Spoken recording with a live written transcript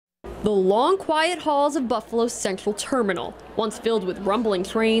The long, quiet halls of Buffalo's Central Terminal, once filled with rumbling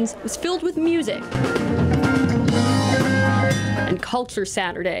trains, was filled with music and Culture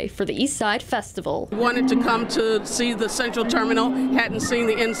Saturday for the East Side Festival. Wanted to come to see the Central Terminal, hadn't seen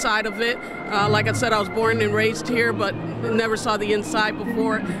the inside of it. Like I said, I was born and raised here, but never saw the inside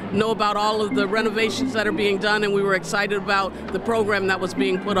before. Know about all of the renovations that are being done, and we were excited about the program that was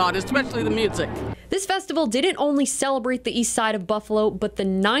being put on, especially the music. This festival didn't only celebrate the east side of Buffalo, but the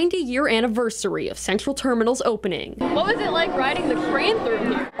 90-year anniversary of Central Terminal's opening. What was it like riding the train through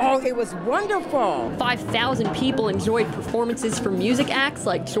here? Oh, it was wonderful. 5,000 people enjoyed performances from music acts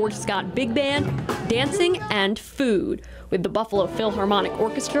like George Scott Big Band, dancing, and food, with the Buffalo Philharmonic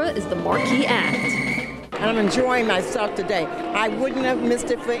Orchestra as the marquee act. I'm enjoying myself today. I wouldn't have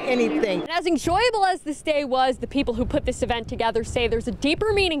missed it for anything. And as enjoyable as this day was, the people who put this event together say there's a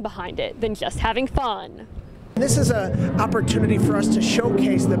deeper meaning behind it than just having fun. This is an opportunity for us to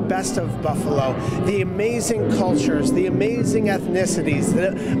showcase the best of Buffalo, the amazing cultures, the amazing ethnicities,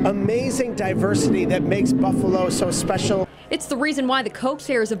 the amazing diversity that makes Buffalo so special. It's the reason why the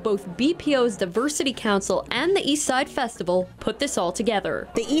co-chairs of both BPO's Diversity Council and the East Side Festival put this all together.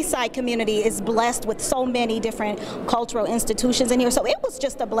 The East Side community is blessed with so many different cultural institutions in here, so it was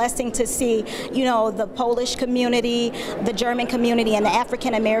just a blessing to see, you know, the Polish community, the German community, and the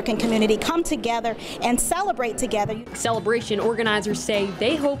African American community come together and celebrate together. Celebration organizers say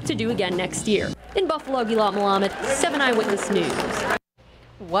they hope to do again next year. In Buffalo, Gilad Malamed, 7 Eyewitness News.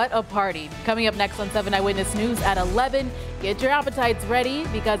 What a party. Coming up next on 7 Eyewitness News at 11, get your appetites ready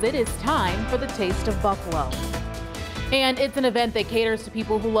because it is time for the Taste of Buffalo. And it's an event that caters to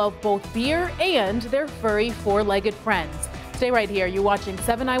people who love both beer and their furry four-legged friends. Stay right here. You're watching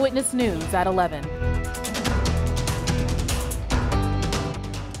 7 Eyewitness News at 11.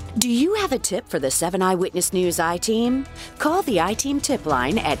 Do you have a tip for the 7 Eyewitness News I-Team? Call the I-Team tip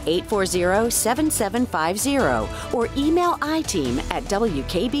line at 840-7750 or email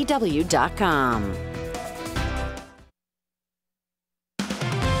iteam@wkbw.com.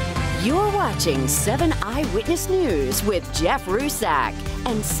 You're watching 7 Eyewitness News with Jeff Rusak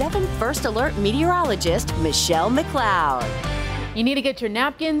and 7 First Alert meteorologist Michelle McLeod. You need to get your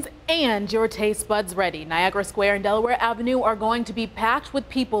napkins and your taste buds ready. Niagara Square and Delaware Avenue are going to be packed with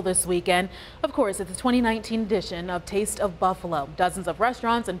people this weekend. Of course, it's the 2019 edition of Taste of Buffalo. Dozens of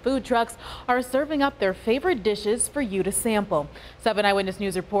restaurants and food trucks are serving up their favorite dishes for you to sample. 7 Eyewitness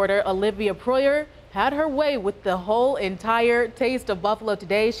News reporter Olivia Proyer had her way with the whole entire Taste of Buffalo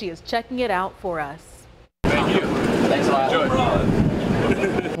today. She is checking it out for us. Thank you. Thanks a lot.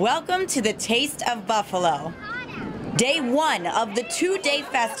 Welcome to the Taste of Buffalo. Day 1 of the 2-day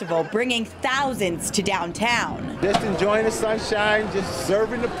festival, bringing thousands to downtown. Just enjoying the sunshine, just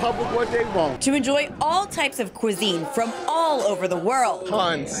serving the public what they want. To enjoy all types of cuisine from all over the world.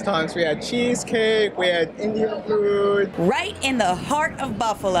 Tons. We had cheesecake, we had Indian food. Right in the heart of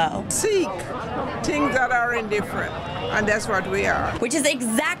Buffalo. Seek things that are indifferent, and that's what we are. Which is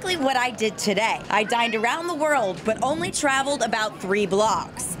exactly what I did today. I dined around the world, but only traveled about 3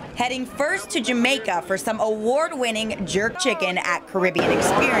 blocks. Heading first to Jamaica for some award-winning jerk chicken at Caribbean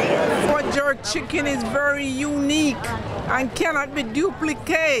Experience. Our jerk chicken is very unique and cannot be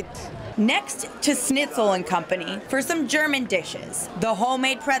duplicated. Next to Schnitzel and Company for some German dishes. The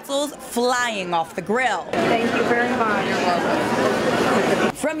homemade pretzels flying off the grill. Thank you very much. You're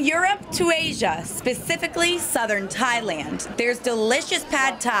welcome. From Europe to Asia, specifically southern Thailand, there's delicious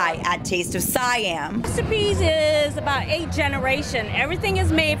pad thai at Taste of Siam. Recipes is about 8 generation. Everything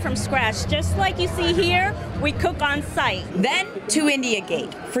is made from scratch. Just like you see here, we cook on site. Then to India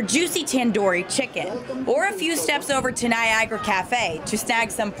Gate for juicy tandoori chicken, or a few steps over to Niagara Cafe to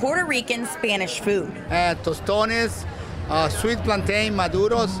snag some Puerto Rican Spanish food. Tostones, sweet plantain,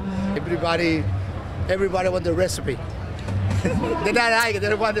 maduros. Everybody want the recipe. They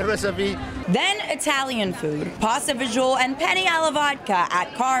don't want the recipe. Then Italian food, pasta visual and penne alla vodka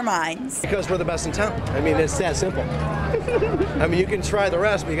at Carmine's. Because we're the best in town. I mean, it's that simple. I mean, you can try the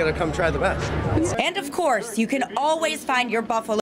rest, but you gotta come try the best. And of course, you can always find your Buffalo